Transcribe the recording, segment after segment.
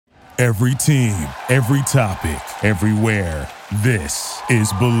Every team, every topic, everywhere. This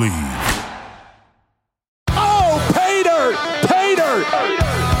is Believe. Oh, pay dirt! Pay dirt!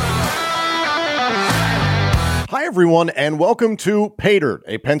 Hi, everyone, and welcome to Pay Dirt,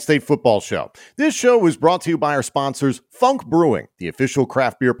 a Penn State football show. This show is brought to you by our sponsors, Funk Brewing, the official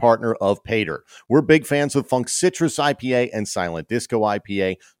craft beer partner of Pay Dirt. We're big fans of Funk's Citrus IPA and Silent Disco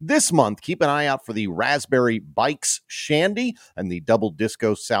IPA. This month, keep an eye out for the Raspberry Bikes Shandy and the Double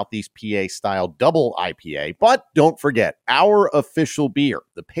Disco Southeast PA style Double IPA. But don't forget, our official beer,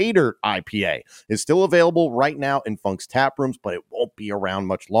 the Pay Dirt IPA, is still available right now in Funk's tap rooms, but it won't be around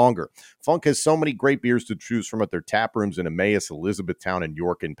much longer. Funk has so many great beers to choose from at their tap rooms in Emmaus, Elizabethtown, and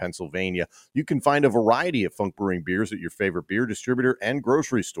York in Pennsylvania. You can find a variety of Funk Brewing beers at your favorite beer distributor and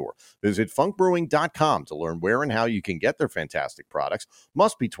grocery store. Visit funkbrewing.com to learn where and how you can get their fantastic products.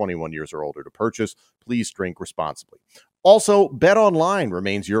 Must be 21 years or older to purchase. Please drink responsibly. Also, BetOnline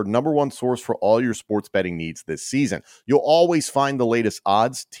remains your number one source for all your sports betting needs this season. You'll always find the latest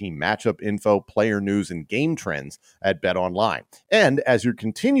odds, team matchup info, player news, and game trends at BetOnline. And as your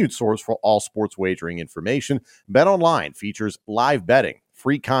continued source for all sports wagering information, BetOnline features live betting,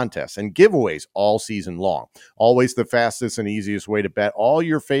 free contests, and giveaways all season long. Always the fastest and easiest way to bet all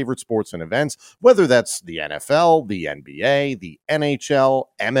your favorite sports and events, whether that's the NFL, the NBA, the NHL,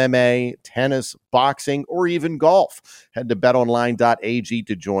 MMA, tennis, boxing, or even golf. Head to betonline.ag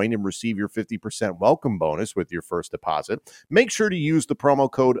to join and receive your 50% welcome bonus with your first deposit. Make sure to use the promo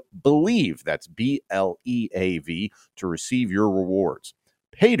code BELIEVE, that's BLEAV, to receive your rewards.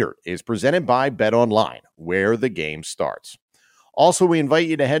 Pay Dirt is presented by BetOnline, where the game starts. Also, we invite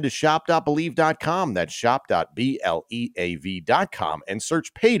you to head to shop.believe.com. That's shop.beleav.com and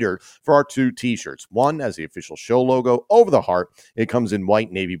search Pay Dirt for our two t-shirts. One has the official show logo over the heart. It comes in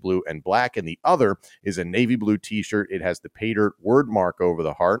white, navy blue, and black. And the other is a navy blue t-shirt. It has the Pay Dirt word mark over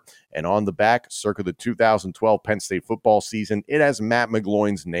the heart. And on the back, circa the 2012 Penn State football season, it has Matt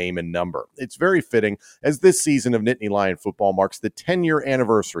McGloin's name and number. It's very fitting as this season of Nittany Lion football marks the 10-year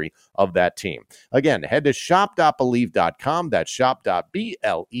anniversary of that team. Again, head to shop.believe.com. That's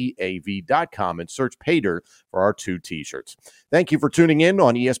shop.beleav.com and search Pay Dirt for our two t-shirts. Thank you for tuning in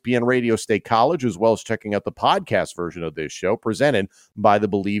on ESPN Radio State College, as well as checking out the podcast version of this show presented by the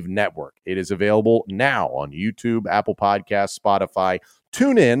Believe Network. It is available now on YouTube, Apple Podcasts, Spotify,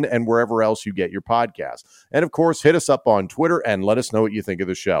 TuneIn, and wherever else you get your podcasts. And of course, hit us up on Twitter and let us know what you think of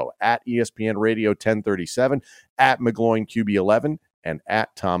the show at ESPN Radio 1037, at McGloin-QB11, and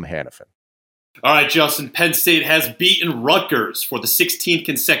at Tom Hannafin. All right, Justin, Penn State has beaten Rutgers for the 16th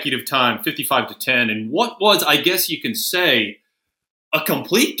consecutive time, 55-10, and what was, I guess you can say, a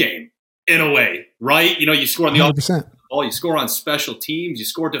complete game in a way, right? You know, you score on the offensive ball, you score on special teams, you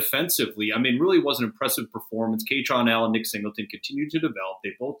score defensively. I mean, really was an impressive performance. Katron Allen, Nick Singleton continued to develop.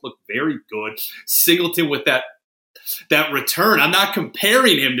 They both look very good. Singleton with that return. I'm not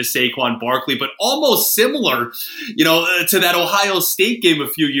comparing him to Saquon Barkley, but almost similar, you know, to that Ohio State game a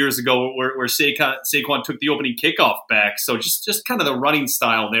few years ago where Saquon took the opening kickoff back. So just kind of the running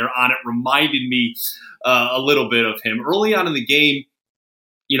style there on it reminded me a little bit of him. Early on in the game,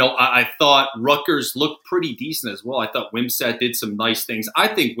 you know, I thought Rutgers looked pretty decent as well. I thought Wimsatt did some nice things. I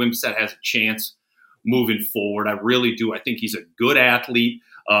think Wimsatt has a chance moving forward. I really do. I think he's a good athlete.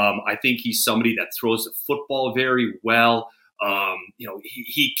 I think he's somebody that throws the football very well. You know,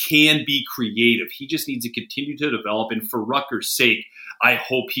 he can be creative. He just needs to continue to develop. And for Rutgers' sake, I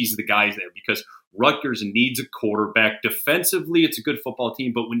hope he's the guy there because Rutgers needs a quarterback. Defensively, it's a good football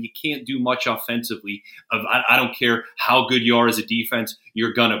team, but when you can't do much offensively, I don't care how good you are as a defense,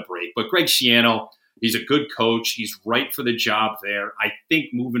 you're going to break. But Greg Schiano, he's a good coach. He's right for the job there. I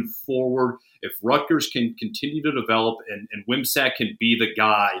think moving forward, if Rutgers can continue to develop and Wimsatt can be the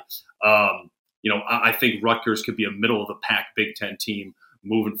guy, you know, I think Rutgers could be a middle-of-the-pack Big Ten team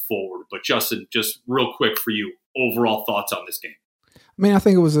moving forward. But, Justin, just real quick for you, overall thoughts on this game. I mean, I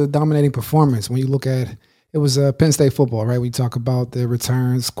think it was a dominating performance. When you look at it was Penn State football, right? We talk about the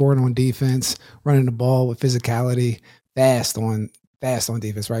returns, scoring on defense, running the ball with physicality, fast on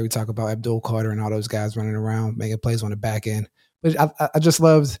defense, right? We talk about Abdul Carter and all those guys running around, making plays on the back end. But I just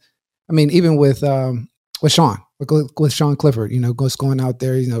loved, I mean, even with Sean Clifford, you know, just going out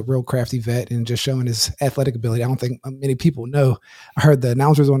there, you know, real crafty vet and just showing his athletic ability. I don't think many people know. I heard the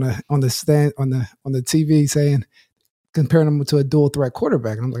announcers on the stand on the TV saying, comparing him to a dual threat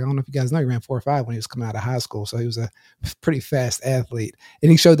quarterback. And I'm like, I don't know if you guys know, he ran 4.5 when he was coming out of high school. So he was a pretty fast athlete. And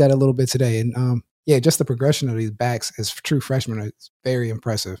he showed that a little bit today. And yeah, just the progression of these backs as true freshmen is very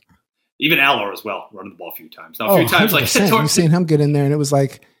impressive. Even Allor as well, running the ball a few times. Now, a few times, like you've seen him get in there, and it was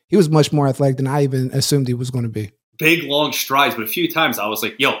like he was much more athletic than I even assumed he was going to be. big, long strides. But a few times I was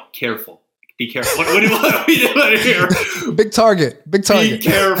like, yo, careful. Be careful. What are we doing here? Big target. Big target. Be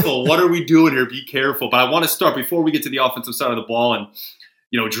careful. What are we doing here? Be careful. But I want to start before we get to the offensive side of the ball and,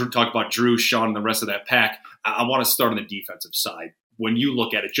 talk about Drew, Sean, and the rest of that pack. I want to start on the defensive side. When you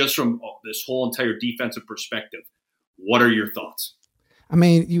look at it, just from this whole entire defensive perspective, what are your thoughts? I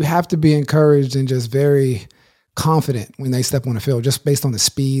mean, you have to be encouraged and just very confident when they step on the field, just based on the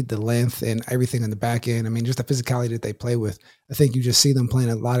speed, the length, and everything in the back end. I mean, just the physicality that they play with. I think you just see them playing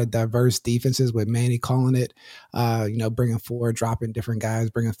a lot of diverse defenses with Manny calling it, bringing 4, dropping different guys,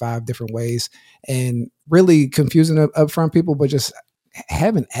 bringing 5 different ways, and really confusing up front people, but just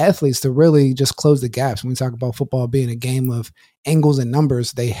having athletes to really just close the gaps. When we talk about football being a game of angles and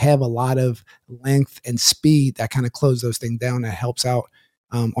numbers, they have a lot of length and speed that kind of close those things down. That helps out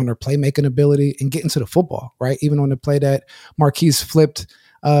on their playmaking ability and getting to the football, right? Even on the play that Marquise flipped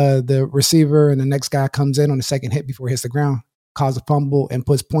the receiver and the next guy comes in on the second hit before he hits the ground, cause a fumble and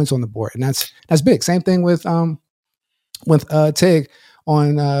puts points on the board. And that's big. Same thing with Tig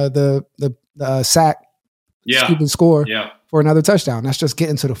on the sack, scoop and score for another touchdown. That's just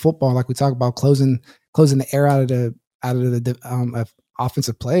getting to the football, like we talk about, closing the air out of the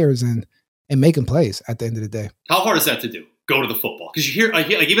offensive players and making plays at the end of the day. How hard is that to do? Go to the football, because you hear, like,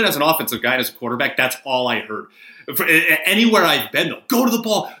 even as an offensive guy and as a quarterback, that's all I heard. Anywhere I've been, though, go to the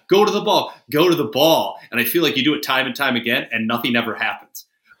ball, go to the ball, go to the ball, and I feel like you do it time and time again, and nothing ever happens.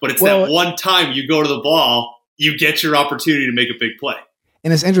 But it's that one time you go to the ball, you get your opportunity to make a big play.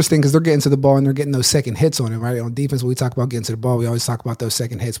 And it's interesting because they're getting to the ball and they're getting those second hits on it, right? On defense, when we talk about getting to the ball, we always talk about those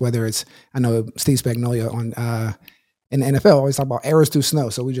second hits, whether it's, I know Steve Spagnuolo on in the NFL always talk about errors through snow.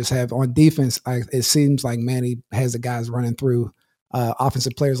 So we just have on defense, it seems like Manny has the guys running through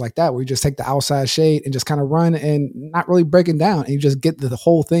offensive players like that, where you just take the outside shade and just kind of run and not really breaking down. And you just get the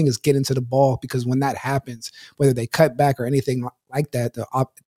whole thing is getting to the ball, because when that happens, whether they cut back or anything like that, the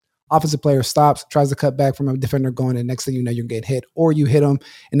offensive player stops, tries to cut back from a defender going, and next thing you know, you're getting hit, or you hit them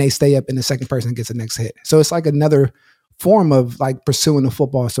and they stay up and the second person gets the next hit. So it's like another form of like pursuing the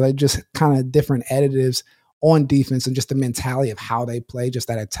football. So they just kind of different additives on defense and just the mentality of how they play, just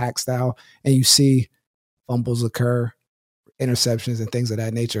that attack style. And you see fumbles occur, interceptions and things of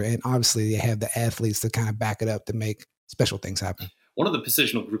that nature. And obviously they have the athletes to kind of back it up to make special things happen. One of the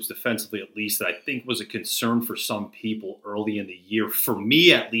positional groups defensively, at least, that I think was a concern for some people early in the year, for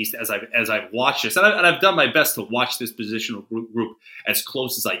me at least, as I've watched this, and I've done my best to watch this positional group as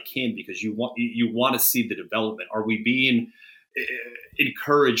close as I can, because you want to see the development. Are we being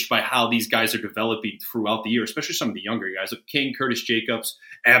encouraged by how these guys are developing throughout the year, especially some of the younger guys, like King, Curtis Jacobs,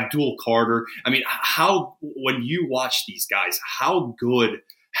 Abdul Carter? I mean, when you watch these guys, how good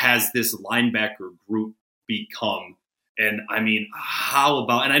has this linebacker group become? And I mean,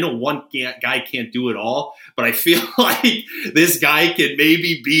 and I know one guy can't do it all, but I feel like this guy can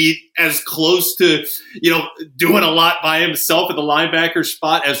maybe be as close to, doing a lot by himself at the linebacker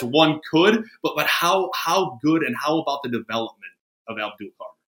spot as one could. But how good and how about the development of Abdul Carter?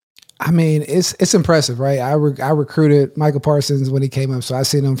 I mean, it's impressive, right? I recruited Michael Parsons when he came up, so I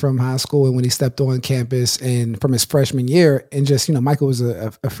seen him from high school and when he stepped on campus and from his freshman year. And just, Michael was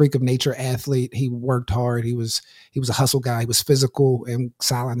a freak of nature athlete. He worked hard. He was a hustle guy. He was physical and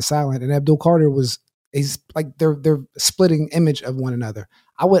silent. And Abdul Carter he's like they're splitting image of one another.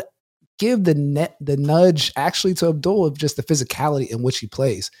 I would give the nudge actually to Abdul of just the physicality in which he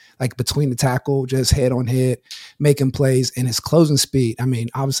plays, like between the tackle, just head on head, making plays, and his closing speed. I mean,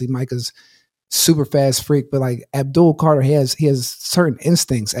 obviously Micah's super fast freak, but like Abdul Carter, he has certain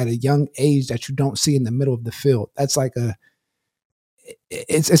instincts at a young age that you don't see in the middle of the field. That's like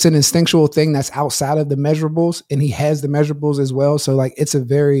it's an instinctual thing that's outside of the measurables, and he has the measurables as well. So like it's a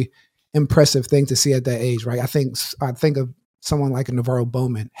very impressive thing to see at that age, right? I think of someone like a Navarro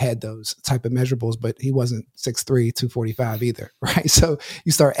Bowman had those type of measurables, but he wasn't 6'3", 245 either, right? So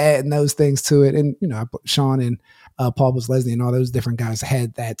you start adding those things to it. And, I put Sean and Paul Leslie and all those different guys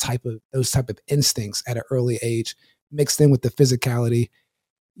had those type of instincts at an early age mixed in with the physicality.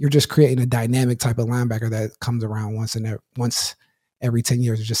 You're just creating a dynamic type of linebacker that comes around once every 10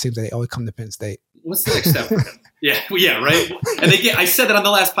 years. It just seems that they always come to Penn State. What's the next step for him? Yeah, right. And I said that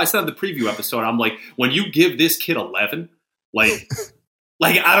on the preview episode. I'm like, when you give this kid 11, like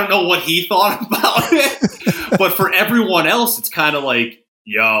I don't know what he thought about it, but for everyone else, it's kind of like,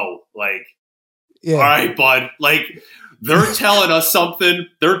 yo, like, all right, bud, like they're telling us something,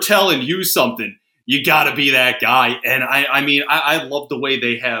 they're telling you something. You got to be that guy. And I love the way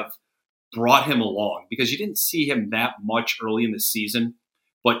they have brought him along, because you didn't see him that much early in the season,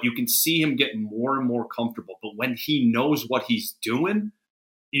 but you can see him get more and more comfortable. But when he knows what he's doing,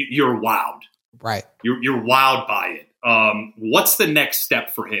 you're wowed. Right. You're wowed by it. What's the next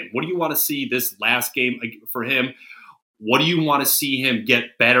step for him? What do you want to see this last game for him? What do you want to see him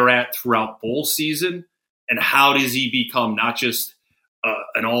get better at throughout bowl season? And how does he become not just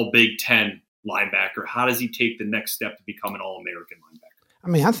an all Big Ten linebacker? How does he take the next step to become an All-American linebacker? I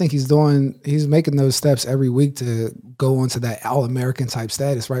mean, I think he's making those steps every week to go into that All-American type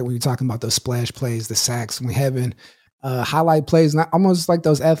status, right? When you're talking about those splash plays, the sacks, when having highlight plays, not almost like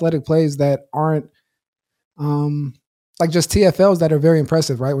those athletic plays that aren't like just TFLs that are very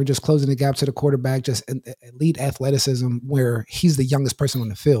impressive, right? We're just closing the gap to the quarterback, just elite athleticism where he's the youngest person on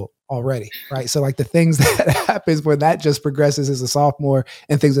the field already, right? So like the things that happens when that just progresses as a sophomore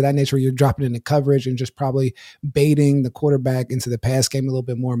and things of that nature, you're dropping into coverage and just probably baiting the quarterback into the pass game a little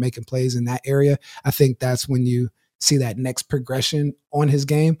bit more, making plays in that area. I think that's when you see that next progression on his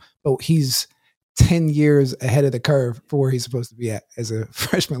game, but he's 10 years ahead of the curve for where he's supposed to be at as a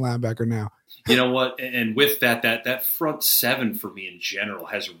freshman linebacker now. You know what? And with that front seven for me in general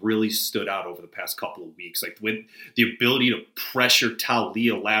has really stood out over the past couple of weeks. Like with the ability to pressure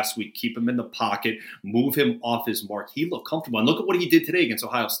Taulia last week, keep him in the pocket, move him off his mark. He looked comfortable. And look at what he did today against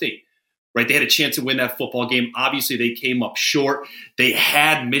Ohio State. Right? They had a chance to win that football game. Obviously, they came up short. They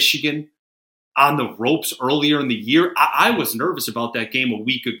had Michigan on the ropes earlier in the year. I was nervous about that game a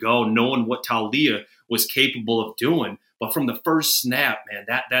week ago, knowing what Taulia was capable of doing. But from the first snap, man,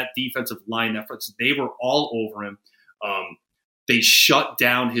 that defensive line efforts, they were all over him. They shut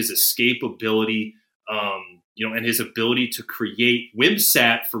down his escapability, and his ability to create.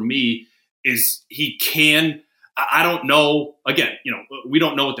 Wimsatt, for me, is he can – I don't know. Again, we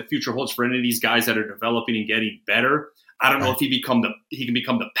don't know what the future holds for any of these guys that are developing and getting better. I don't know if he can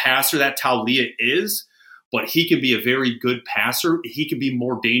become the passer that Taulia is, but he can be a very good passer. He can be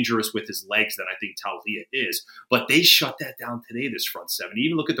more dangerous with his legs than I think Taulia is. But they shut that down today, this front seven.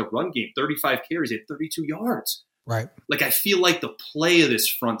 Even look at the run game, 35 carries, he had 32 yards. Right. Like, I feel like the play of this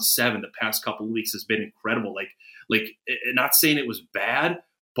front seven the past couple of weeks has been incredible. Like not saying it was bad,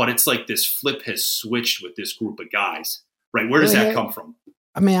 but it's like this flip has switched with this group of guys. Right? Where does that come from?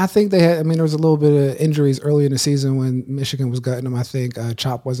 I mean, I think there was a little bit of injuries early in the season when Michigan was gutting them. I think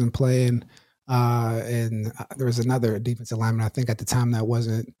Chop wasn't playing. And there was another defensive lineman, I think at the time that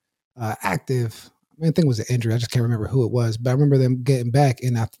wasn't active. I think it was an injury. I just can't remember who it was, but I remember them getting back,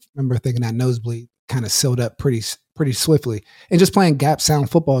 and I remember thinking that nosebleed kind of sealed up pretty swiftly. And just playing gap sound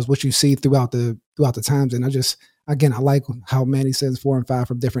football is what you see throughout the times. And I like how Manny sends 4 and 5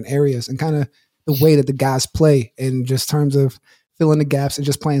 from different areas and kind of the way that the guys play in just terms of filling the gaps and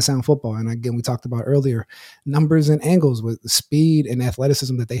just playing sound football. And again, we talked about earlier, numbers and angles with the speed and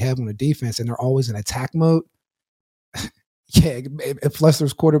athleticism that they have on the defense, and they're always in attack mode. Yeah, if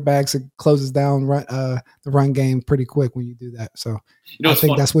Leicester's quarterbacks, it closes down the run game pretty quick when you do that. So I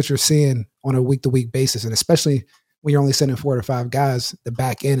think that's what you're seeing on a week-to-week basis, and especially when you're only sending 4 to 5 guys, the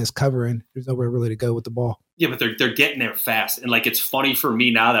back end is covering. There's nowhere really to go with the ball. Yeah, but they're getting there fast. And, like, it's funny for me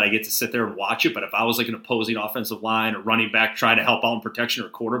now that I get to sit there and watch it, but if I was, like, an opposing offensive line or running back trying to help out in protection or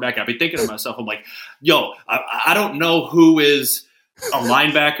quarterback, I'd be thinking to myself, I'm like, yo, I don't know who is a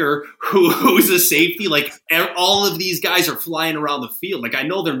linebacker, who's a safety. Like, all of these guys are flying around the field. Like, I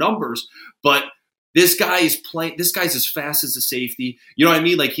know their numbers, but this guy's as fast as a safety. You know what I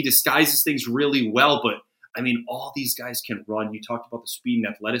mean? Like, he disguises things really well, but I mean, all these guys can run. You talked about the speed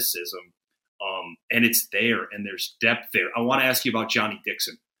and athleticism, and it's there, and there's depth there. I want to ask you about Johnny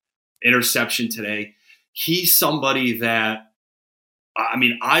Dixon. Interception today. He's somebody that, I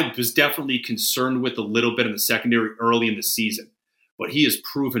mean, I was definitely concerned with a little bit in the secondary early in the season, but he has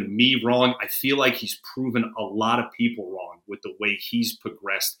proven me wrong. I feel like he's proven a lot of people wrong with the way he's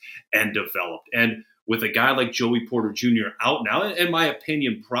progressed and developed. And with a guy like Joey Porter Jr. out now, in my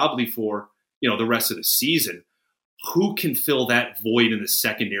opinion, probably for the rest of the season, who can fill that void in the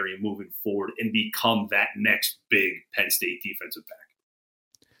secondary moving forward and become that next big Penn State defensive back?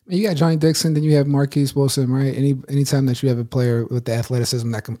 You got Johnny Dixon, then you have Marquise Wilson, right? Anytime that you have a player with the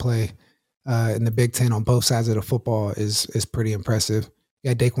athleticism that can play in the Big Ten on both sides of the football is pretty impressive.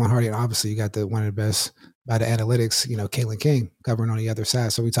 You got Daquan Hardy, and obviously you got one of the best by the analytics, Kalen King covering on the other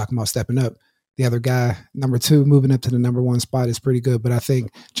side. So we're talking about stepping up. The other guy, number 2, moving up to the number 1 spot is pretty good. But I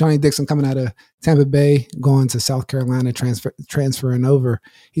think Johnny Dixon coming out of Tampa Bay, going to South Carolina, transferring over,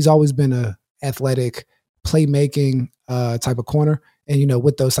 he's always been a athletic, playmaking type of corner. And,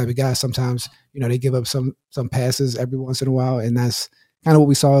 with those type of guys, sometimes, they give up some passes every once in a while. And that's kind of what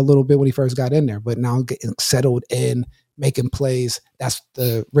we saw a little bit when he first got in there. But now getting settled in, making plays, that's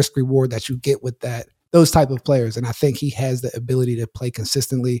the risk reward that you get with those type of players. And I think he has the ability to play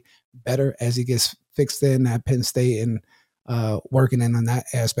consistently better as he gets fixed in at Penn State. And working in on that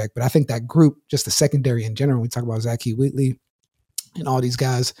aspect. But I think that group, just the secondary in general, we talk about Zakee Wheatley and all these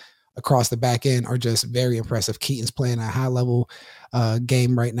guys across the back end are just very impressive. Keaton's playing a high level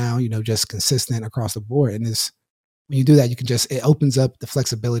game right now, just consistent across the board. And when you do that, it opens up the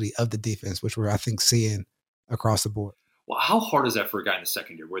flexibility of the defense, which we're, I think, seeing across the board. Well, how hard is that for a guy in the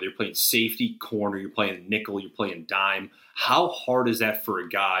secondary, whether you're playing safety, corner, you're playing nickel, you're playing dime? How hard is that for a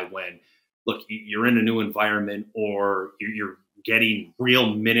guy when, look, you're in a new environment or you're getting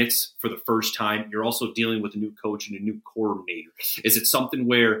real minutes for the first time? You're also dealing with a new coach and a new coordinator. Is it something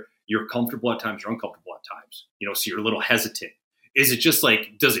where you're comfortable at times, you're uncomfortable at times, so you're a little hesitant? Is it just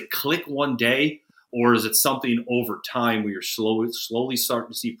like, does it click one day, or is it something over time where you're slowly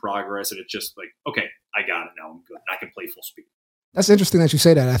starting to see progress and it's just like, okay, I got it now, I'm good, I can play full speed? That's interesting that you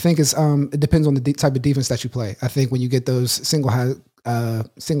say that. I think it depends on the type of defense that you play. I think when you get those single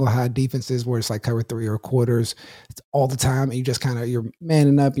high defenses where it's like cover 3 or quarters all the time, and you just you're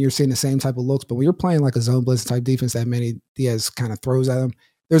manning up and you're seeing the same type of looks. But when you're playing like a zone blitz type defense that Manny Diaz kind of throws at them,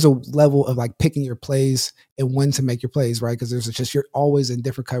 there's a level of like picking your plays and when to make your plays, right? Because you're always in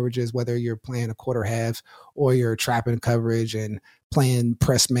different coverages, whether you're playing a quarter half or you're trapping coverage and playing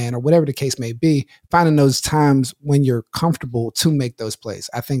press man or whatever the case may be, finding those times when you're comfortable to make those plays.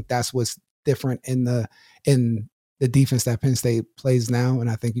 I think that's what's different in the defense that Penn State plays now. And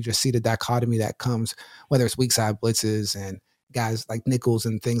I think you just see the dichotomy that comes, whether it's weak side blitzes and guys like nickels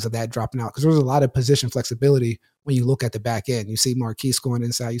and things of that dropping out. Because there's a lot of position flexibility when you look at the back end. You see Marquise going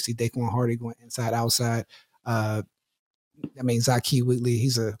inside. You see Daquan Hardy going inside, outside. Zakee Wheatley,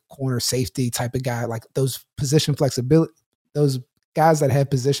 he's a corner safety type of guy. Like those position flexibility, those guys that have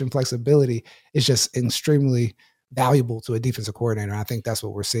position flexibility is just extremely valuable to a defensive coordinator. I think that's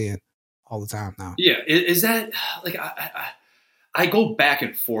what we're seeing all the time now. Yeah. Is that like, I go back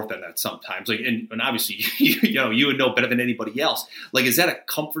and forth on that sometimes. Like, and obviously, you would know better than anybody else. Like, is that a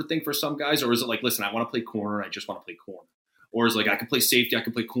comfort thing for some guys, or is it like, listen, I want to play corner, I just want to play corner, or is it like I can play safety, I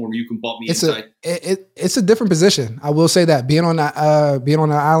can play corner, you can bump me inside? It's a different position. I will say that being on the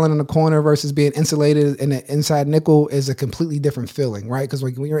island in the corner versus being insulated in the inside nickel is a completely different feeling, right? Because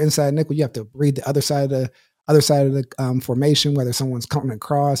when you're inside nickel, you have to read the other side of the formation, whether someone's coming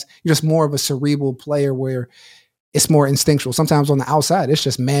across. You're just more of a cerebral player where it's more instinctual. Sometimes on the outside, it's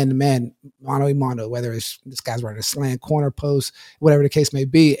just man-to-man, mano-a-mano, whether it's this guy's running a slant, corner post, whatever the case may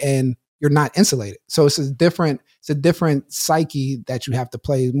be, and you're not insulated. So it's a different psyche that you have to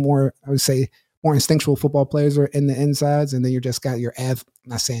play. More, I would say, more instinctual football players are in the insides, and then you're just got your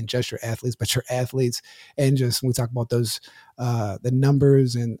not saying just your athletes, but your athletes, and just when we talk about those the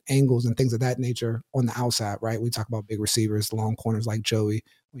numbers and angles and things of that nature on the outside, right? We talk about big receivers, long corners like Joey,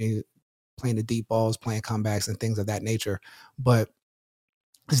 playing the deep balls, playing comebacks and things of that nature. But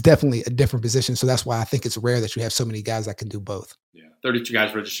it's definitely a different position. So that's why I think it's rare that you have so many guys that can do both. Yeah, 32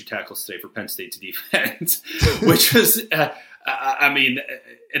 guys registered tackles today for Penn State's defense, which was,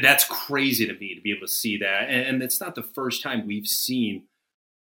 that's crazy to me to be able to see that. And it's not the first time we've seen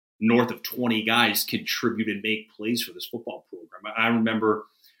north of 20 guys contribute and make plays for this football program. I remember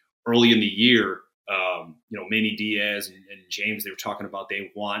early in the year, Manny Diaz and James, they were talking about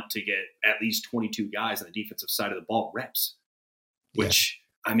they want to get at least 22 guys on the defensive side of the ball reps, which,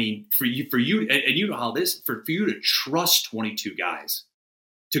 yeah. For you, and you know how this, for you to trust 22 guys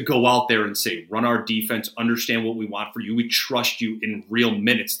to go out there and say, run our defense, understand what we want for you. We trust you in real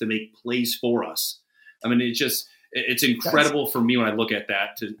minutes to make plays for us. It's incredible for me when I look at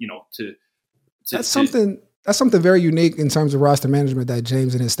that That's something very unique in terms of roster management that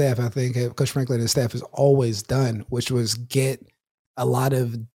James and his staff, I think Coach Franklin and his staff has always done, which was get a lot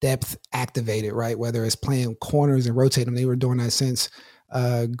of depth activated, right? Whether it's playing corners and rotating them. They were doing that since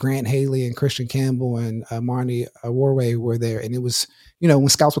Grant Haley and Christian Campbell and Marnie Warway were there. And it was, when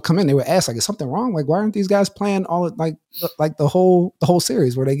scouts would come in, they would ask, like, is something wrong? Like, why aren't these guys playing all like the whole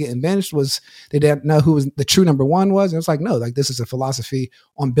series? Were they getting benched? Was they didn't know who was the true number one was? And it's like, no, like this is a philosophy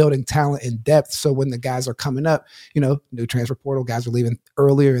on building talent and depth. So when the guys are coming up, new transfer portal, guys are leaving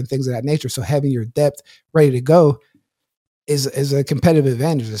earlier and things of that nature. So having your depth ready to go is a competitive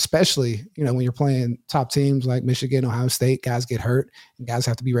advantage, especially, when you're playing top teams like Michigan, Ohio State. Guys get hurt and guys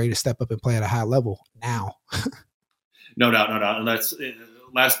have to be ready to step up and play at a high level now. No doubt. And that's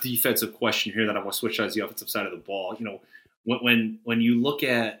last defensive question here that I want to switch to the offensive side of the ball. When you look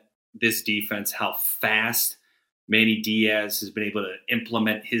at this defense, how fast Manny Diaz has been able to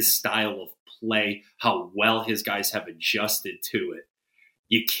implement his style of play, how well his guys have adjusted to it,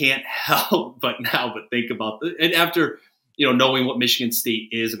 you can't help but think about this. And after, knowing what Michigan State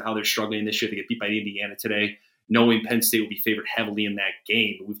is and how they're struggling this year, to get beat by Indiana today, knowing Penn State will be favored heavily in that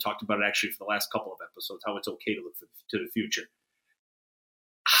game. We've talked about it actually for the last couple of episodes, how it's okay to look to the future.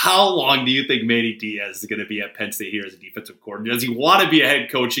 How long do you think Manny Diaz is going to be at Penn State here as a defensive coordinator? Does he want to be a head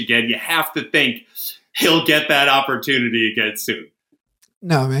coach again? You have to think he'll get that opportunity again soon.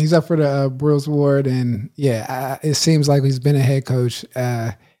 No, man, he's up for the Brewers Award, and it seems like he's been a head coach.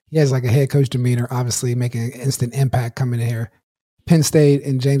 He has like a head coach demeanor, obviously making an instant impact coming in here. Penn State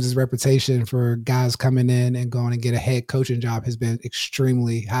and James's reputation for guys coming in and going and get a head coaching job has been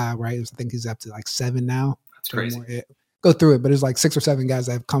extremely high, right? I think he's up to like 7 now. That's crazy. Go through it, but there's like 6 or 7 guys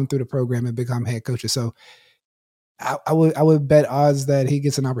that have come through the program and become head coaches. So I would bet odds that he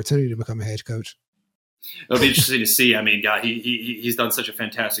gets an opportunity to become a head coach. It'll be interesting to see. I mean, God, he's done such a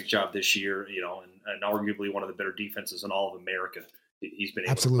fantastic job this year, and arguably one of the better defenses in all of America. He's been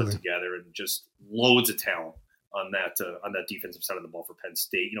able to put together, and just loads of talent on that defensive side of the ball for Penn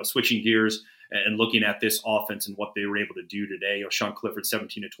State. Switching gears and looking at this offense and what they were able to do today. Sean Clifford,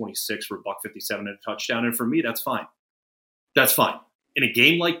 17-26 for $157 and a touchdown, and for me, that's fine. That's fine. In a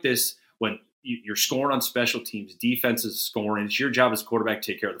game like this, when you're scoring on special teams, defense is scoring, it's your job as a quarterback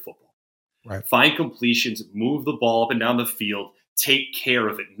to take care of the football. Right. Find completions, move the ball up and down the field, take care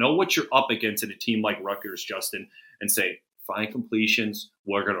of it. Know what you're up against in a team like Rutgers, Justin, and say, find completions.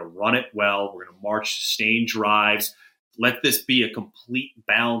 We're going to run it well. We're going to march sustained drives. Let this be a complete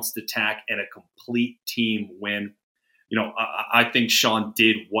balanced attack and a complete team win. I think Sean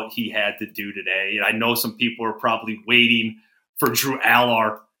did what he had to do today. And I know some people are probably waiting for Drew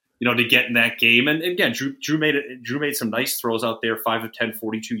Allar, to get in that game. And again, Drew made some nice throws out there, 5 of 10,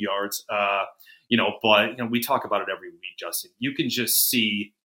 42 yards. But we talk about it every week, Justin. You can just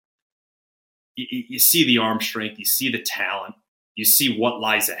see, you see the arm strength, you see the talent, you see what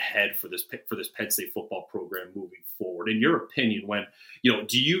lies ahead for this Penn State football program moving forward. In your opinion, when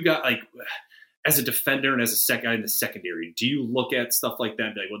do you got as a defender and as a second guy in the secondary, do you look at stuff like that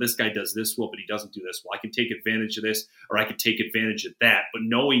and be like, well, this guy does this well, but he doesn't do this well. I can take advantage of this, or I can take advantage of that. But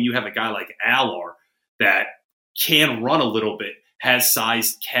knowing you have a guy like Allar that can run a little bit, has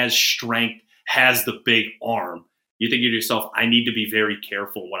size, has strength, has the big arm, you think to yourself, I need to be very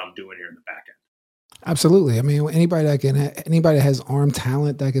careful what I'm doing here in the back end. Absolutely. I mean, anybody that has arm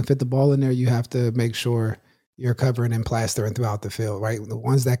talent that can fit the ball in there, you have to make sure you're covering and plastering throughout the field, right? The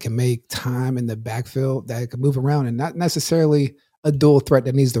ones that can make time in the backfield, that can move around, and not necessarily a dual threat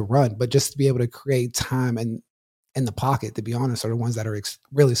that needs to run, but just to be able to create time in the pocket, to be honest, are the ones that are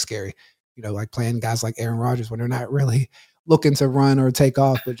really scary. Like playing guys like Aaron Rodgers when they're not really looking to run or take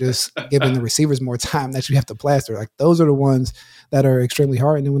off, but just giving the receivers more time that you have to plaster. Like those are the ones that are extremely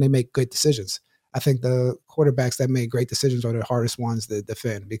hard, and then when they make good decisions. I think the quarterbacks that make great decisions are the hardest ones to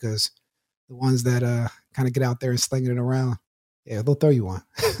defend, because the ones that kind of get out there and slinging it around, they'll throw you one.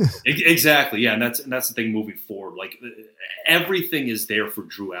 Exactly, yeah, and that's the thing moving forward. Like everything is there for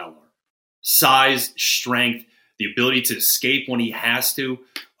Drew Allar: size, strength, the ability to escape when he has to,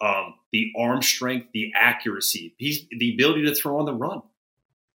 the arm strength, the accuracy, the ability to throw on the run.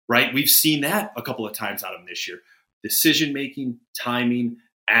 Right, we've seen that a couple of times out of him this year. Decision making, timing,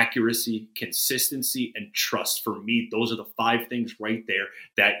 accuracy, consistency, and trust. For me, those are the 5 things right there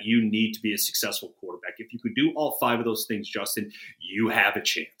that you need to be a successful quarterback. If you could do all 5 of those things, Justin, you have a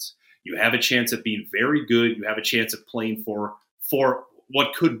chance. You have a chance of being very good. You have a chance of playing for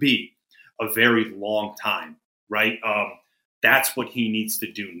what could be a very long time, right? That's what he needs to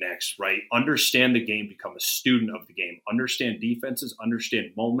do next, right? Understand the game, become a student of the game, understand defenses,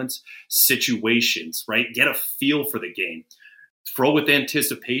 understand moments, situations, right? Get a feel for the game. Throw with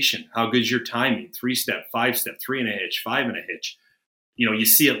anticipation. How good's your timing? 3-step, 5-step, 3 and a hitch, 5 and a hitch. You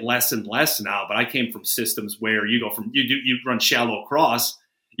see it less and less now, but I came from systems where you go from, you run shallow cross,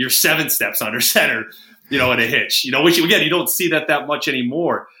 you're 7 steps under center, in a hitch, which again, you don't see that much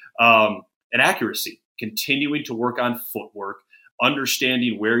anymore. And accuracy, continuing to work on footwork,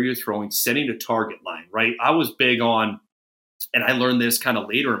 understanding where you're throwing, setting a target line, right? I was big on, and I learned this kind of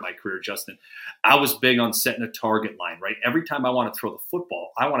later in my career, Justin, I was big on setting a target line, right? Every time I want to throw the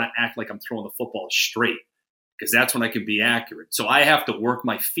football, I want to act like I'm throwing the football straight, because that's when I can be accurate. So I have to work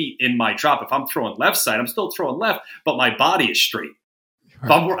my feet in my drop. If I'm throwing left side, I'm still throwing left, but my body is straight.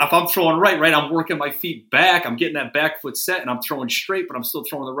 Right. If I'm throwing right, I'm working my feet back. I'm getting that back foot set, and I'm throwing straight, but I'm still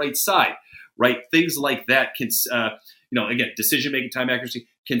throwing the right side, right? Things like that can, again, decision-making, time accuracy,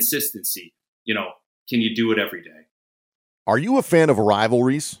 consistency. Can you do it every day? Are you a fan of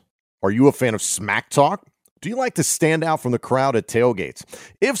rivalries? Are you a fan of smack talk? Do you like to stand out from the crowd at tailgates?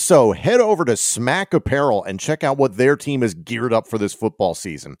 If so, head over to Smack Apparel and check out what their team is geared up for this football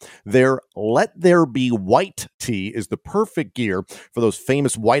season. Their Let There Be White tee is the perfect gear for those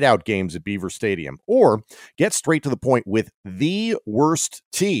famous whiteout games at Beaver Stadium. Or get straight to the point with the worst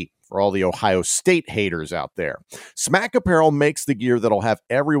tee for all the Ohio State haters out there. Smack Apparel makes the gear that'll have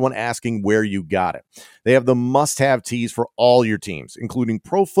everyone asking where you got it. They have the must-have tees for all your teams, including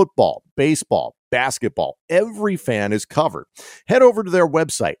pro football, baseball, basketball. Every fan is covered. Head over to their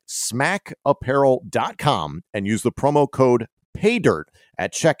website, smackapparel.com, and use the promo code PAYDIRT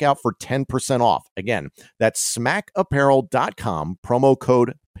at checkout for 10% off. Again, that's smackapparel.com, promo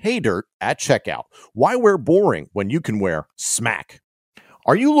code PAYDIRT at checkout. Why wear boring when you can wear smack?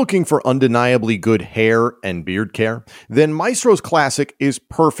 Are you looking for undeniably good hair and beard care? Then Maestro's Classic is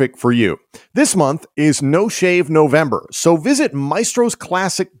perfect for you. This month is No Shave November, so visit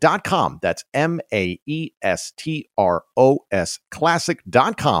maestrosclassic.com. That's MAESTROS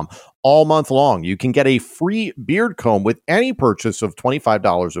Classic.com. All month long, you can get a free beard comb with any purchase of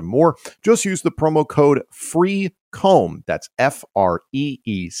 $25 or more. Just use the promo code FREECOMB. That's FREECOMB.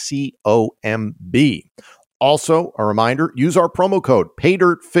 Also, a reminder, use our promo code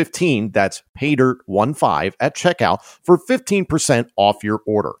PAYDIRT15, that's PAYDIRT15 at checkout for 15% off your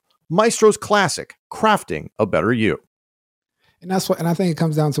order. Maestro's Classic, crafting a better you. And that's what, and I think it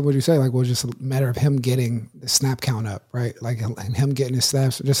comes down to what you say, like, well, just a matter of him getting the snap count up, right? Like, and him getting his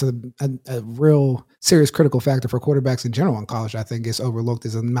snaps, just a real serious critical factor for quarterbacks in general in college. I think gets overlooked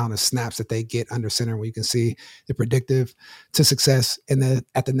is the amount of snaps that they get under center, where you can see the predictive to success at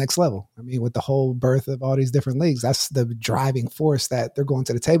the next level. I mean, with the whole birth of all these different leagues, that's the driving force that they're going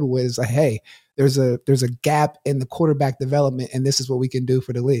to the table with. Is like, hey, there's a gap in the quarterback development, and this is what we can do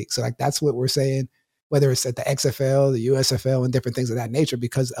for the league. So, like, that's what we're saying, whether it's at the XFL, the USFL, and different things of that nature,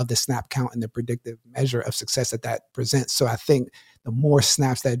 because of the snap count and the predictive measure of success that presents. So I think the more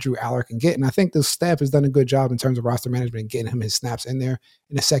snaps that Drew Aller can get, and I think the staff has done a good job in terms of roster management and getting him his snaps in there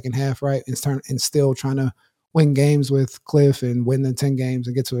in the second half, right? And still trying to win games with Cliff and win the 10 games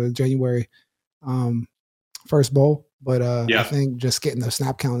and get to a January first bowl. But I think just getting the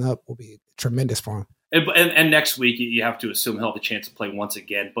snap count up will be tremendous for him. And next week, you have to assume he'll have a chance to play once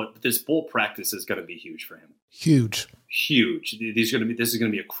again. But this bowl practice is going to be huge for him. Huge. This is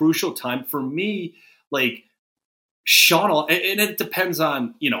going to be a crucial time for me. Like, Sean, and it depends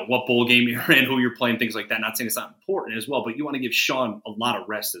on, what bowl game you're in, who you're playing, things like that. Not saying it's not important as well, but you want to give Sean a lot of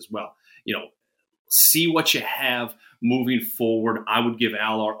rest as well. See what you have moving forward. I would give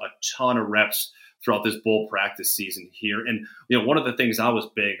Aller a ton of reps throughout this bowl practice season here. And, one of the things I was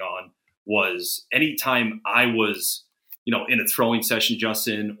big on was anytime I was, in a throwing session,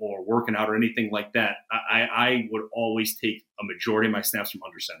 Justin, or working out or anything like that, I would always take a majority of my snaps from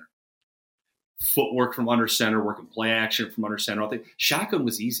under center. Footwork from under center, working play action from under center. Shotgun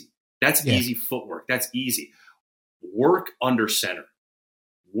was easy. That's easy footwork. That's easy. Work under center.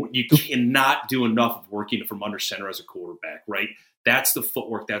 You cannot do enough of working from under center as a quarterback, right? That's the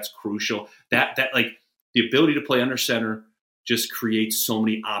footwork. That's crucial. That like the ability to play under center just creates so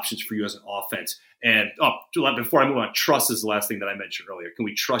many options for you as an offense. And before I move on, trust is the last thing that I mentioned earlier. Can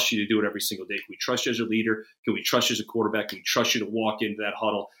we trust you to do it every single day? Can we trust you as a leader? Can we trust you as a quarterback? Can we trust you to walk into that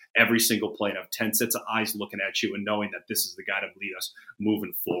huddle every single play and have 10 sets of eyes looking at you and knowing that this is the guy to lead us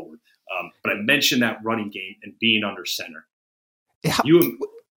moving forward? But I mentioned that running game and being under center.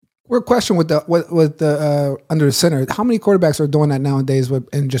 We're question with the under the center. How many quarterbacks are doing that nowadays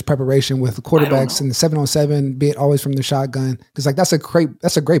in just preparation with the quarterbacks and the 7-on-7 being always from the shotgun? Because that's a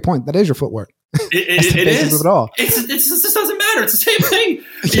great point. That is your footwork. It is. Of it all. It just doesn't matter. It's the same thing.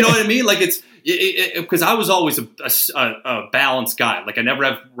 You know what I mean? Like because I was always a balanced guy. Like I never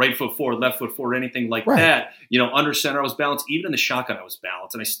have right foot forward, left foot forward, anything like that. Under center I was balanced. Even in the shotgun I was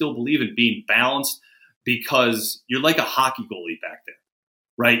balanced, and I still believe in being balanced because you're like a hockey goalie back there,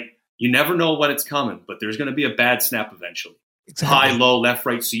 right? You never know when it's coming, but there's going to be a bad snap eventually. Exactly. High, low, left,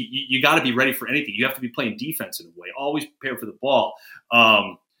 right. So you got to be ready for anything. You have to be playing defense in a way. Always prepare for the ball.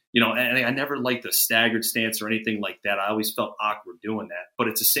 And I never liked the staggered stance or anything like that. I always felt awkward doing that. But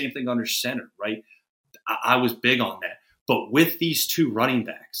it's the same thing under center, right? I was big on that. But with these two running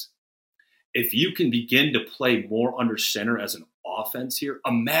backs, if you can begin to play more under center as an offense here,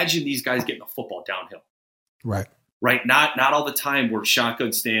 imagine these guys getting the football downhill. Right. Not all the time where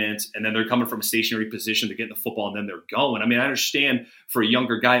shotgun stance and then they're coming from a stationary position to get the football and then they're going. I mean, I understand for a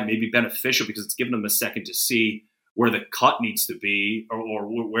younger guy it may be beneficial because it's giving them a second to see where the cut needs to be or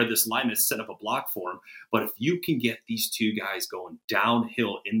where this lineman is set up a block for him. But if you can get these two guys going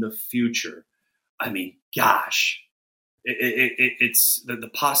downhill in the future, I mean, gosh, It's the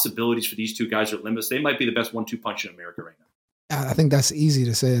possibilities for these two guys are limitless. They might be the best 1-2 punch in America right now. I think that's easy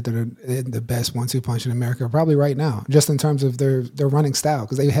to say that they're the best 1-2 punch in America, probably right now, just in terms of their running style,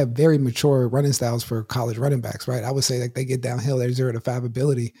 because they have very mature running styles for college running backs, right? I would say like they get downhill, their 0 to 5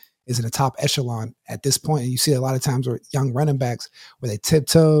 ability is in the top echelon at this point. And you see a lot of times where young running backs where they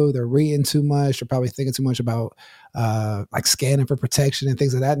tiptoe, they're reading too much, they're probably thinking too much about like scanning for protection and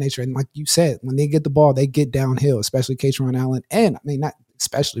things of that nature. And like you said, when they get the ball, they get downhill, especially Kaytron Allen. And I mean, not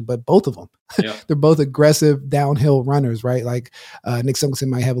especially, but both of them. Yeah. They're both aggressive downhill runners, right? Like Nick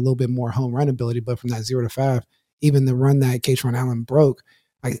Singleton might have a little bit more home run ability, but from that 0 to 5, even the run that Kaytron Allen broke,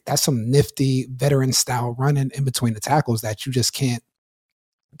 like that's some nifty veteran style running in between the tackles that you just can't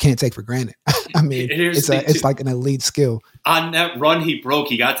take for granted. I mean, it's like an elite skill. On that run he broke,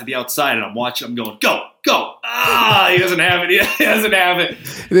 he got to the outside, and I'm watching him going, go. He doesn't have it. He doesn't have it.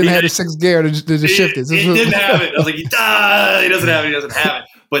 He didn't have the 6th gear to just shift it. He didn't have it. I was like, he doesn't have it. He doesn't have it.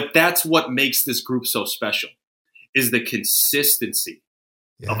 But that's what makes this group so special, is the consistency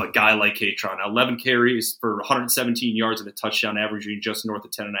of a guy like Kaytron. Now, 11 carries for 117 yards and a touchdown, averaging just north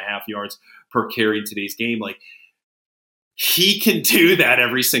of 10.5 yards per carry in today's game. Like, he can do that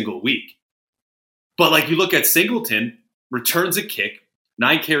every single week. But like you look at Singleton, returns a kick,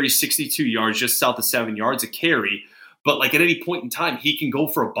 9 carries, 62 yards, just south of 7 yards a carry. But like at any point in time, he can go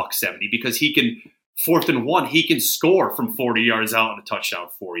for $170 because he can 4th and 1, he can score from 40 yards out and a touchdown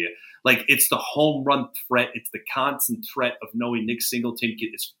for you. Like it's the home run threat. It's the constant threat of knowing Nick Singleton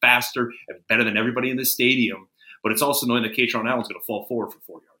is faster and better than everybody in the stadium. But it's also knowing that Kaytron Allen's going to fall forward for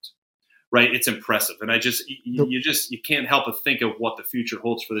 4 yards. Right? It's impressive. And you can't help but think of what the future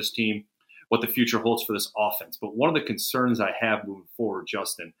holds for this team, what the future holds for this offense. But one of the concerns I have moving forward,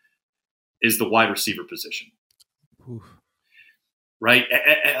 Justin, is the wide receiver position. Oof. Right?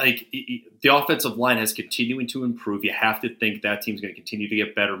 Like the offensive line is continuing to improve. You have to think that team's going to continue to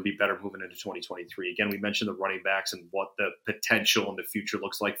get better and be better moving into 2023. Again, we mentioned the running backs and what the potential in the future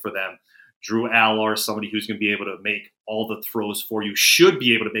looks like for them. Drew Allar, somebody who's going to be able to make all the throws for you, should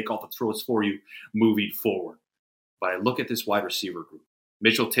be able to make all the throws for you moving forward. But I look at this wide receiver group.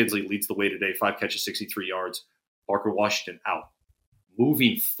 Mitchell Tinsley leads the way today, 5 catches, 63 yards. Parker Washington out.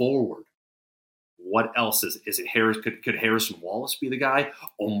 Moving forward, what else is it? Harris? Could Harrison Wallace be the guy?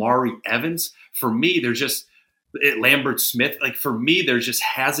 Omari Evans? For me, there's just Lambert Smith. Like for me, there just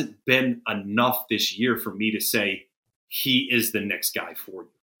hasn't been enough this year for me to say he is the next guy for you.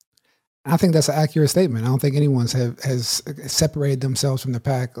 I think that's an accurate statement. I don't think anyone's has separated themselves from the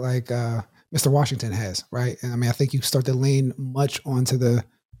pack like Mr. Washington has, right? And I mean, I think you start to lean much onto the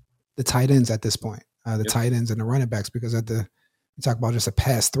tight ends at this point, tight ends and the running backs, because you talk about just a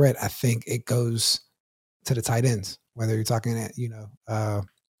pass threat, I think it goes to the tight ends, whether you're talking at,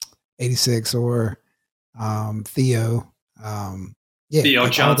 86 or Theo. Theo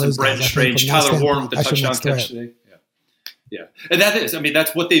Johnson, Brent Strange, Tyler Warren with the touchdown catch today. Yeah. And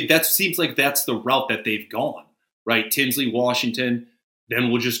that seems like that's the route that they've gone, right? Tinsley, Washington, then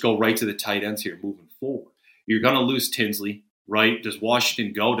we'll just go right to the tight ends here moving forward. You're going to lose Tinsley, right? Does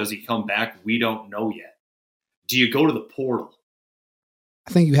Washington go? Does he come back? We don't know yet. Do you go to the portal?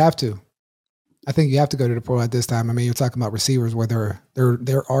 I think you have to. I think you have to go to the portal at this time. I mean, you're talking about receivers where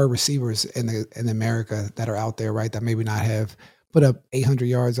there are receivers in America that are out there, right, that maybe not have put up 800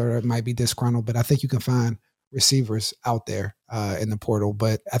 yards or it might be disgruntled, but I think you can find receivers out there in the portal.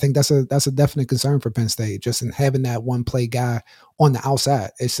 But I think that's a definite concern for Penn State, just in having that one play guy on the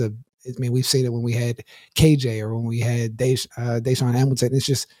outside. We've seen it when we had KJ or when we had Deshaun Hamilton. It's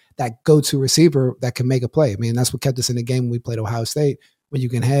just that go-to receiver that can make a play. I mean, that's what kept us in the game when we played Ohio State, when you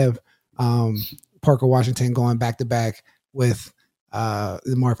can have Parker Washington going back-to-back with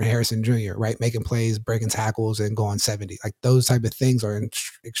Marvin Harrison Jr., right, making plays, breaking tackles, and going 70. Like those type of things are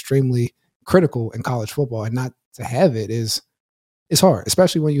extremely critical in college football, and not to have it is hard,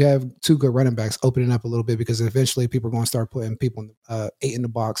 especially when you have two good running backs opening up a little bit, because eventually people are going to start putting people 8 in the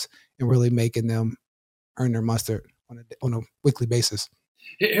box and really making them earn their mustard on a weekly basis.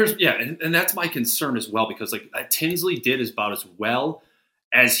 And that's my concern as well, because like Tinsley did about as well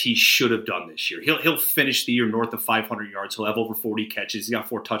as he should have done this year. He'll finish the year north of 500 yards. He'll have over 40 catches. He's got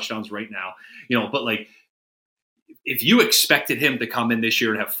 4 touchdowns right now. But like, if you expected him to come in this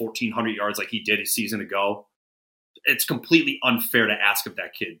year and have 1,400 yards like he did a season ago, it's completely unfair to ask of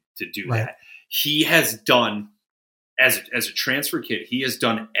that kid to do that. He has done, as a transfer kid, he has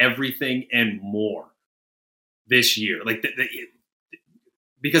done everything and more this year. Like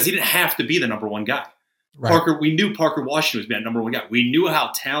because he didn't have to be the number one guy. Right. We knew Parker Washington was that number one guy. We knew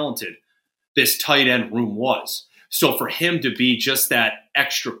how talented this tight end room was. So for him to be just that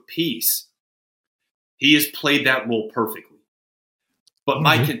extra piece, He has played that role perfectly. But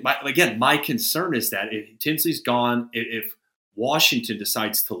my concern is that if Tinsley's gone, if Washington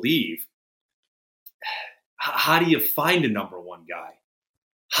decides to leave, how do you find a number one guy?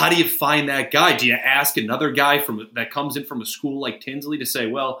 How do you find that guy? Do you ask another guy that comes in from a school like Tinsley to say,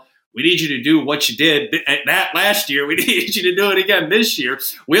 well, we need you to do what you did that last year. We need you to do it again this year.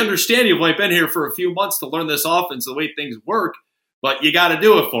 We understand you've only been here for a few months to learn this offense, the way things work, but you got to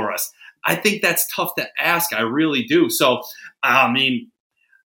do it for us. I think that's tough to ask. I really do. So, I mean,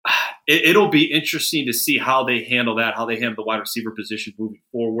 it'll be interesting to see how they handle that, how they handle the wide receiver position moving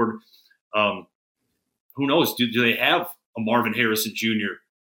forward. Who knows? Do they have a Marvin Harrison Jr.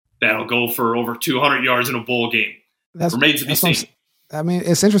 that'll go for over 200 yards in a bowl game? Remains to be seen. I mean,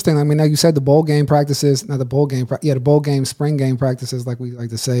 it's interesting. I mean, like you said, the bowl game practices, not the bowl game, the bowl game, spring game practices, like we like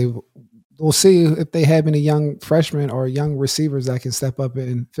to say. We'll see if they have any young freshmen or young receivers that can step up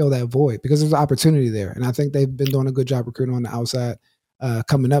and fill that void, because there's an opportunity there. And I think they've been doing a good job recruiting on the outside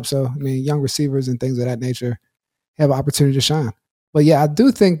coming up. So, I mean, young receivers and things of that nature have an opportunity to shine. But yeah, I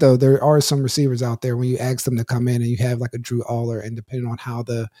do think, though, there are some receivers out there when you ask them to come in and you have like a Drew Aller, and depending on how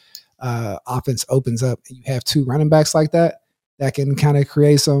the offense opens up, and you have two running backs like that can kind of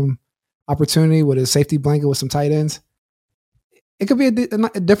create some opportunity with a safety blanket with some tight ends. It could be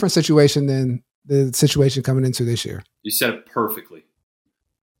a different situation than the situation coming into this year. You said it perfectly.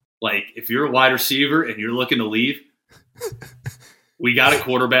 Like, if you're a wide receiver and you're looking to leave, we got a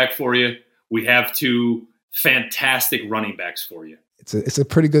quarterback for you. We have two fantastic running backs for you. It's a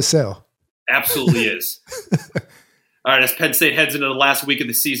pretty good sell. Absolutely is. All right, as Penn State heads into the last week of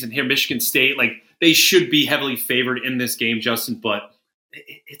the season here, Michigan State, like, they should be heavily favored in this game, Justin, but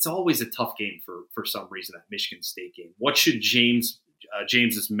it's always a tough game for some reason, that Michigan State game. What should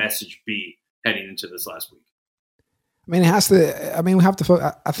James's message be heading into this last week? I mean, it has to. I mean, we have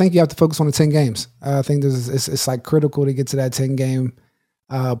to. I think you have to focus on the 10 games. I think it's like critical to get to that 10 game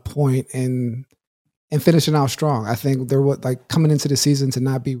point and finishing out strong. I think they're like coming into the season to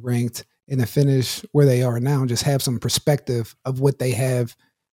not be ranked and to finish where they are now and just have some perspective of what they have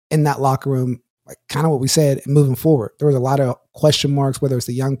in that locker room. Like kind of what we said, moving forward, there was a lot of question marks, whether it's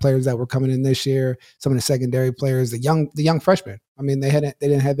the young players that were coming in this year, some of the secondary players, the young freshmen. I mean, they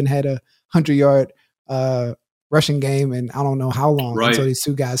haven't had a 100-yard rushing game in I don't know how long until these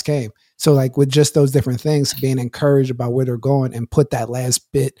two guys came. So like with just those different things, being encouraged about where they're going and put that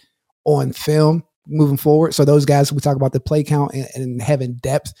last bit on film moving forward. So those guys, we talk about the play count and having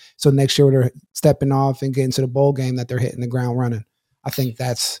depth. So next year they're stepping off and getting to the bowl game that they're hitting the ground running. I think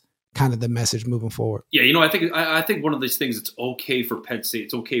that's kind of the message moving forward. Yeah, I think one of these things, it's okay for Penn State,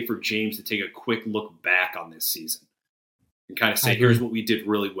 it's okay for James to take a quick look back on this season and kind of say, here's what we did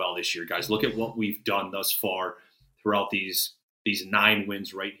really well this year, guys. Look at what we've done thus far throughout these 9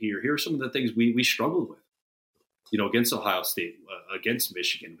 wins right here. Here are some of the things we struggled with, against Ohio State, against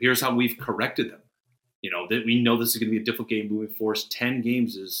Michigan. Here's how we've corrected them. That we know this is going to be a difficult game moving forward. 10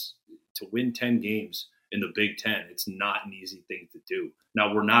 games is to win 10 games in the Big Ten. It's not an easy thing to do.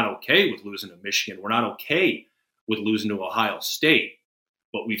 Now, we're not okay with losing to Michigan. We're not okay with losing to Ohio State,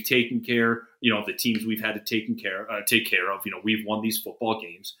 but we've taken care, of the teams we've had to take care of. We've won these football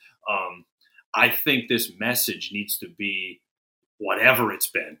games. I think this message needs to be whatever it's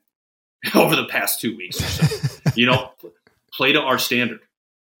been over the past 2 weeks or so. Play to our standard.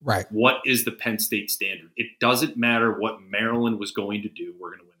 Right. What is the Penn State standard? It doesn't matter what Maryland was going to do. We're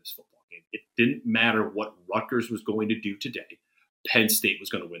going to win this football game. It didn't matter what Rutgers was going to do today. Penn State was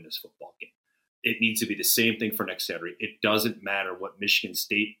going to win this football game. It needs to be the same thing for next Saturday. It doesn't matter what Michigan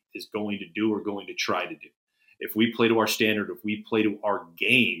State is going to do or going to try to do. If we play to our standard, if we play to our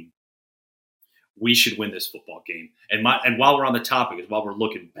game, we should win this football game. And while we're on the topic, while we're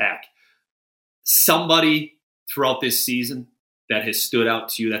looking back, somebody throughout this season that has stood out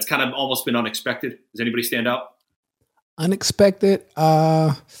to you, that's kind of almost been unexpected. Does anybody stand out? Unexpected?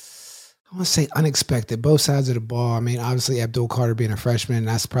 I want to say unexpected. Both sides of the ball. I mean, obviously Abdul Carter being a freshman,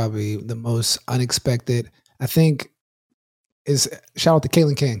 that's probably the most unexpected. I think is shout out to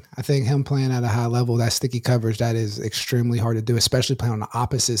Kalen King. I think him playing at a high level, that sticky coverage, that is extremely hard to do, especially playing on the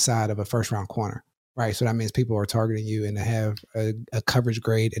opposite side of a first-round corner, right? So that means people are targeting you and to have a coverage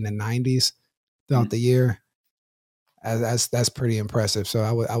grade in the 90s throughout the year. That's pretty impressive. So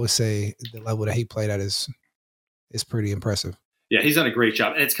I would say the level that he played at is pretty impressive. Yeah, he's done a great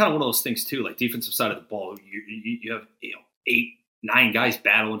job. And it's kind of one of those things, too, like defensive side of the ball. You have 8, 9 guys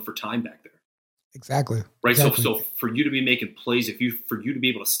battling for time back there. Exactly. Right. Exactly. So for you to be making plays, for you to be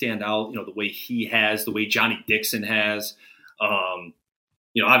able to stand out, the way he has, the way Johnny Dixon has,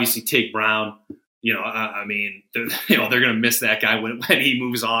 obviously Tate Brown, I mean, they're going to miss that guy when he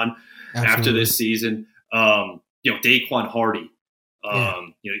moves on. after this season. Daquan Hardy.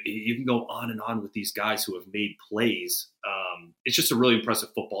 You can go on and on with these guys who have made plays. It's just a really impressive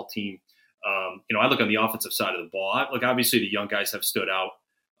football team. I look on the offensive side of the ball. Obviously the young guys have stood out,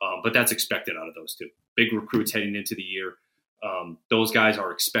 but that's expected out of those two. Big recruits heading into the year. Those guys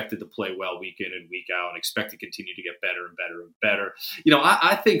are expected to play well week in and week out and expect to continue to get better and better and better.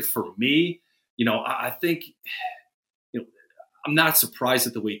 I think for me, I'm not surprised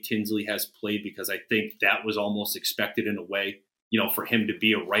at the way Tinsley has played, because I think that was almost expected in a way, for him to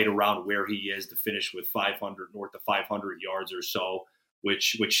be right around where he is, to finish with 500, north of 500 yards or so,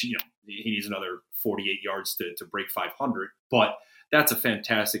 which he needs another 48 yards to break 500. But that's a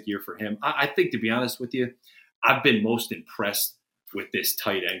fantastic year for him. I think, to be honest with you, I've been most impressed with this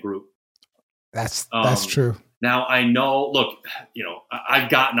tight end group. That's true. Now, I know, I've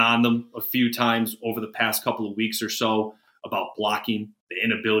gotten on them a few times over the past couple of weeks or so about blocking, the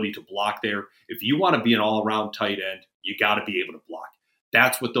inability to block there. If you want to be an all-around tight end, you got to be able to block.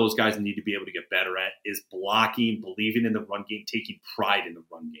 That's what those guys need to be able to get better at, is blocking, believing in the run game, taking pride in the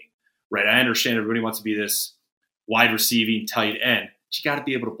run game, right? I understand everybody wants to be this wide receiving tight end, but you got to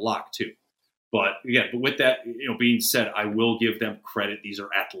be able to block too. But with that, being said, I will give them credit. These are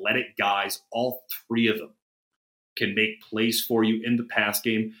athletic guys. All three of them can make plays for you in the pass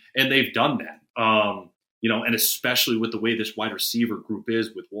game, and they've done that. And especially with the way this wide receiver group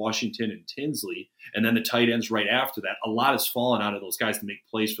is with Washington and Tinsley, and then the tight ends right after that, a lot has fallen out of those guys to make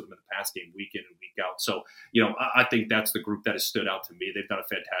plays for them in the pass game week in and week out. So, I think that's the group that has stood out to me. They've done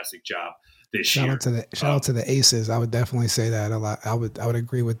a fantastic job this year. Shout out to the Aces. I would definitely say that a lot. I would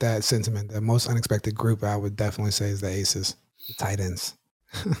agree with that sentiment. The most unexpected group I would definitely say is the Aces, the tight ends.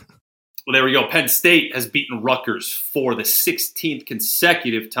 Well, there we go. Penn State has beaten Rutgers for the 16th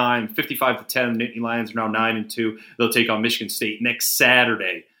consecutive time, 55-10. Nittany Lions are now 9-2. They'll take on Michigan State next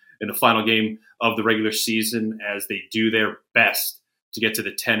Saturday in the final game of the regular season, as they do their best to get to the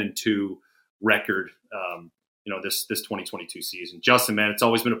 10-2 record. This 2022 season. Justin, man, it's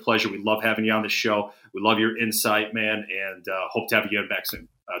always been a pleasure. We love having you on the show. We love your insight, man, and hope to have you back soon.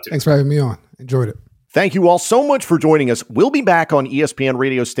 Thanks for having me on. Enjoyed it. Thank you all so much for joining us. We'll be back on ESPN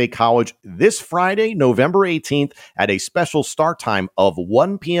Radio State College this Friday, November 18th, at a special start time of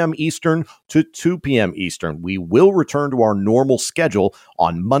 1 p.m. Eastern to 2 p.m. Eastern. We will return to our normal schedule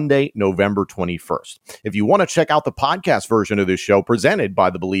on Monday, November 21st. If you want to check out the podcast version of this show presented by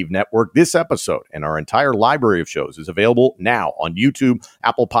the Believe Network, this episode and our entire library of shows is available now on YouTube,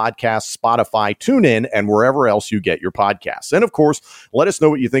 Apple Podcasts, Spotify, TuneIn, and wherever else you get your podcasts. And of course, let us know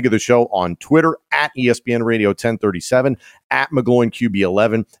what you think of the show on Twitter at ESPN Radio 1037, at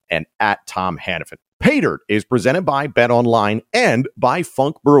McGloin-QB11, and at Tom Hannafin. Pay Dirt is presented by BetOnline and by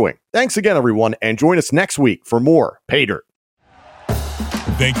Funk Brewing. Thanks again, everyone, and join us next week for more Pay Dirt.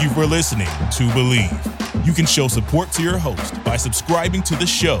 Thank you for listening to Believe. You can show support to your host by subscribing to the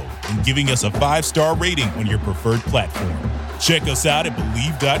show and giving us a 5-star rating on your preferred platform. Check us out at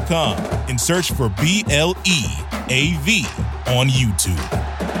Believe.com and search for BLEAV on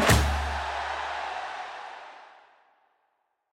YouTube.